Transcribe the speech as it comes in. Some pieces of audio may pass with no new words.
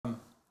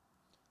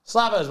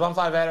Slapperz,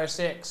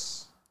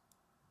 15806.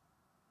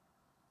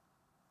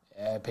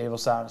 Yeah, people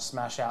starting to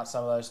smash out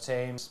some of those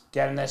teams.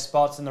 Getting their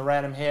spots in the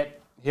random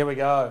hit. Here we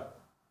go.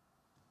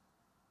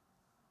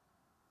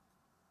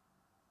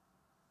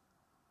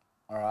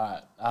 All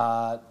right.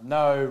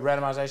 No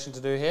randomization to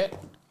do here.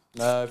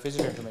 No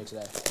fizzy drink for me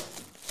today.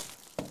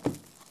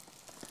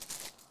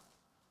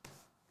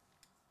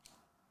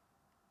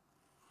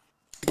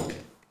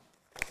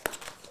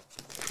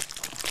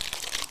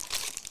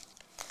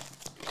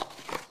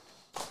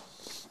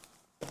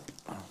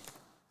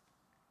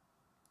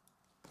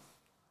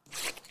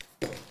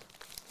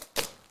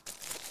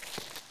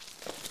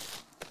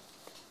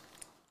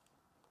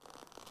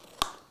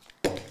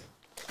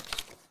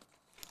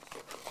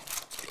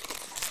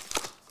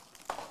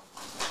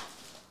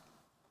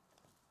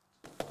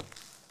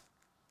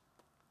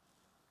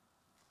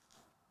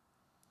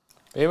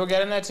 People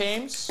getting their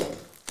teams.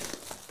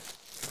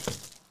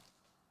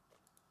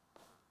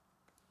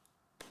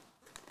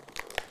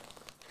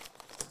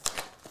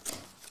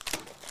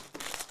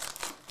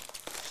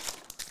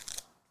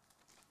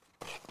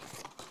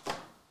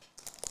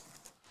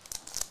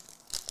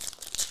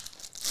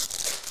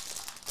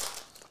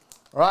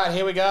 Right,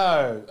 here we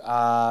go.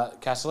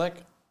 Kasalik.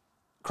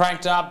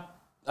 Cranked up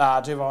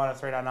 2x1 at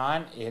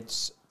 399.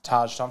 It's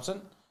Taj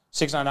Thompson.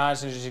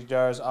 699 synergistic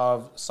duos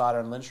of Sider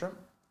and Lindstrom.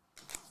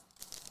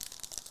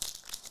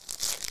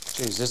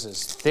 Jeez, this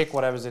is thick,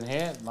 whatever's in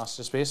here. It must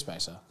just be a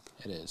spacer.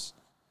 It is.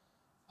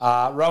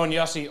 Rowan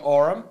Yossi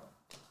Oram.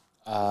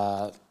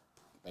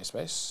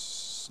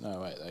 Space.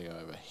 No, wait, they go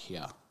over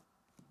here.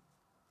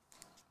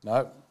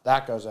 Nope,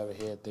 that goes over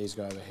here. These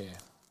go over here.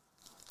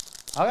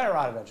 I'll get it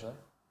right eventually.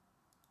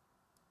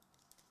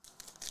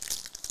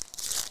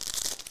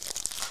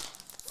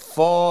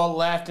 4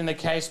 left in the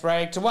case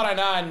break. To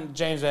 109,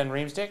 James Van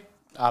Riemsdyk.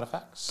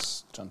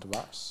 Artifacts. John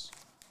Tobias.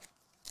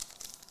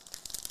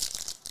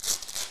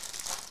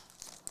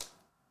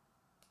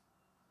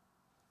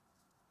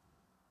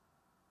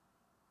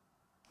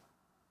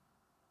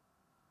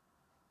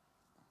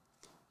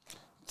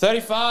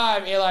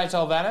 $35, Eli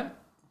Tolvanen.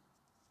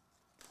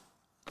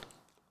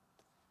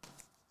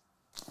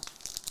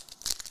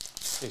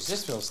 Jeez,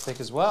 this feels thick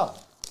as well.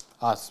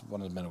 Oh, it's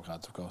one of the metal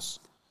cards, of course.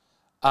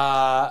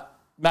 Matt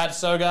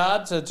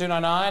Sogard to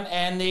 299.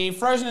 And the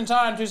Frozen in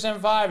Time,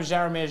 275,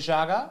 Jaromir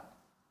Jagr.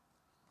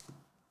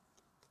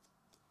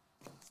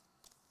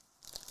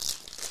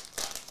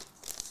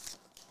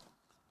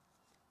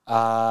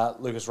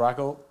 Lucas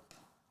Reichel,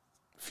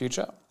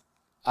 Future.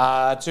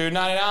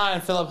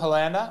 299, Philip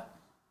Hollander.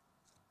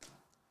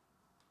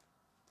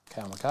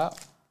 Cal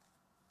McCart.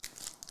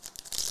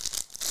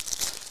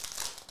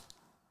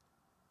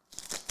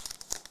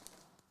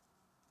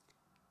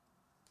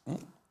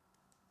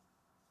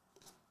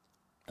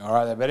 All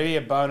right, there better be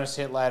a bonus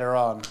hit later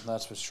on.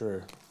 That's for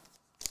sure.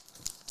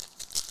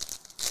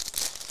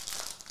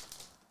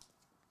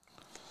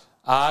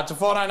 To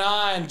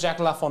 499, Jack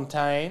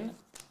LaFontaine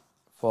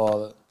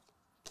for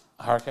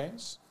the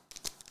Hurricanes.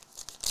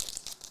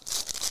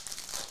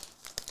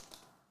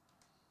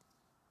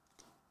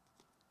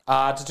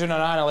 To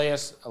 299,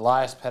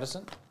 Elias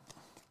Pettersson.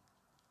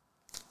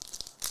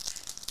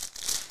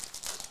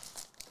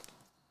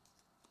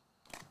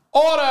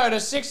 Auto to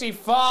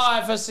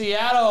 65 for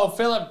Seattle,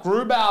 Philip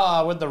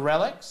Grubauer with the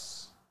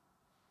relics.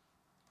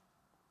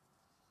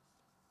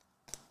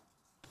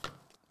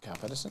 Cal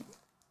Pettersson.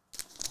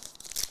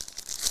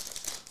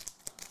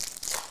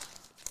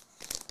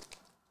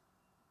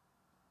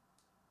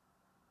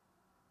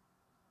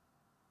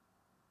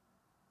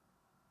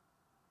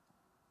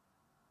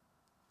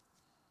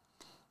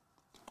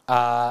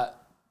 Uh,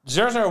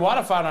 001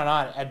 of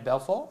 599, Ed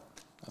Belfour.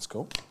 That's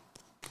cool.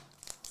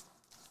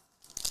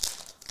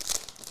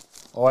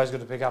 Always good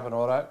to pick up an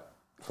auto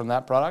from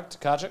that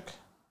product. Kajik.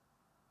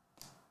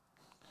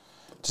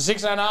 To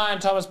 609,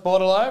 Thomas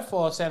Bordelot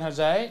for San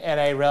Jose, and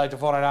a relic to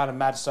 499 of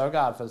Matt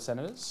Sogard for the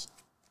Senators.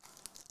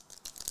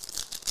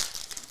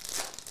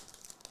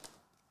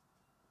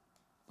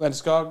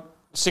 Landeskog.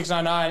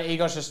 699,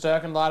 Igor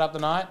Shesterkin, light up the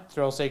night.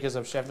 Thrill Seekers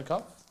of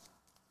Shevnikov.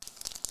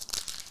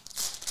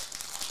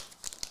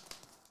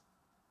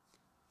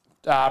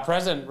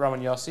 Present,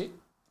 Roman Yossi.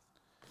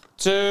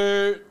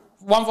 To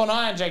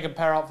 149, Jacob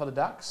Perrott for the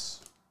Ducks.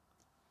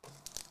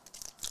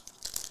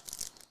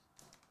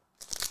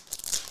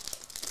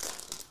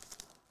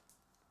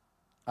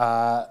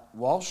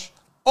 Walsh.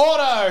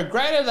 Auto,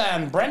 greater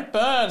than Brent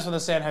Burns for the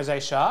San Jose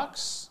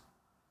Sharks.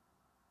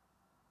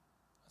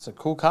 That's a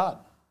cool card.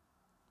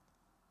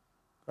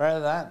 Greater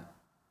than.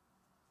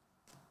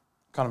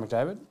 Connor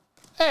McDavid.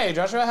 Hey,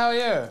 Joshua, how are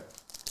you?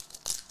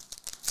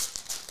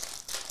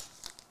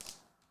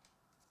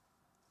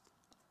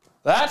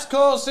 That's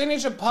cool.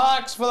 Signature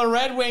Parks for the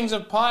Red Wings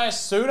of Pius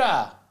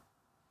Suter.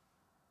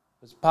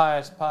 It's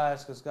Pius,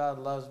 because God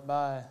loves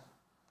by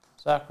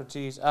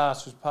Socrates.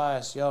 Ask was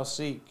Pius, y'all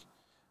seek.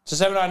 To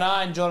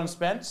 709, Jordan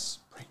Spence.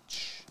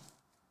 Preach.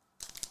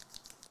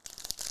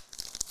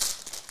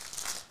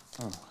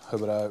 Oh,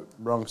 Huberto,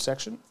 wrong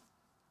section.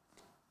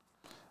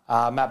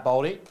 Matt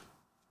Boldy.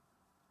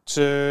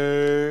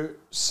 to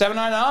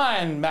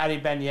 799, Matty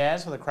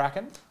Benyaz for the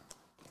Kraken.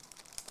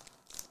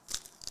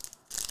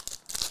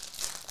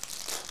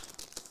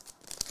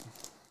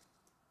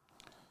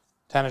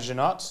 Tanner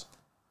Janot.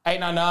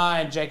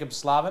 899, Jacob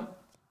Slavin.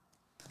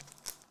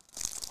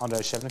 Andrei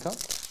Shevnikov.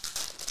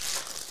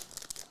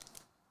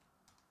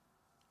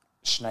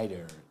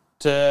 Schneider.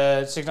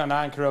 To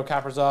 699, Kirill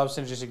Kaprizov,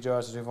 Synergistic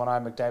Duos to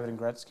 249, McDavid and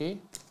Gretzky.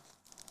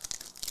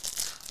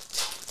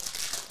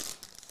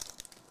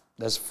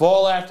 There's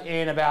 4 left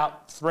in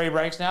about 3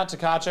 breaks now.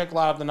 Tkachuk,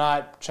 Light Up the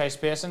Night, Chase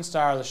Pearson,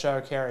 star of the show,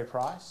 Carey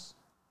Price.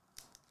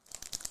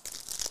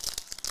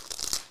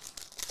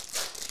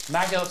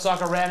 Immaculate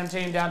Soccer random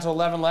team down to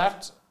 11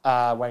 left.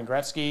 Wayne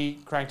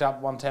Gretzky, cranked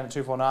up 110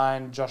 to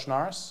 249, Josh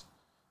Norris.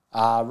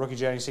 Rookie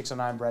Journey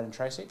 609, Braden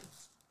Tracy.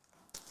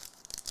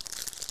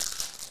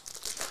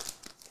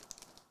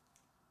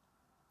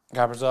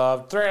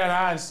 Kaprizov,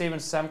 309, Steven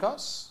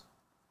Stamkos.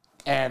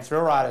 And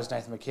Thrill Riders,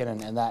 Nathan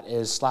McKinnon. And that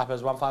is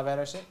Slapperz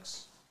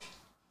 15806.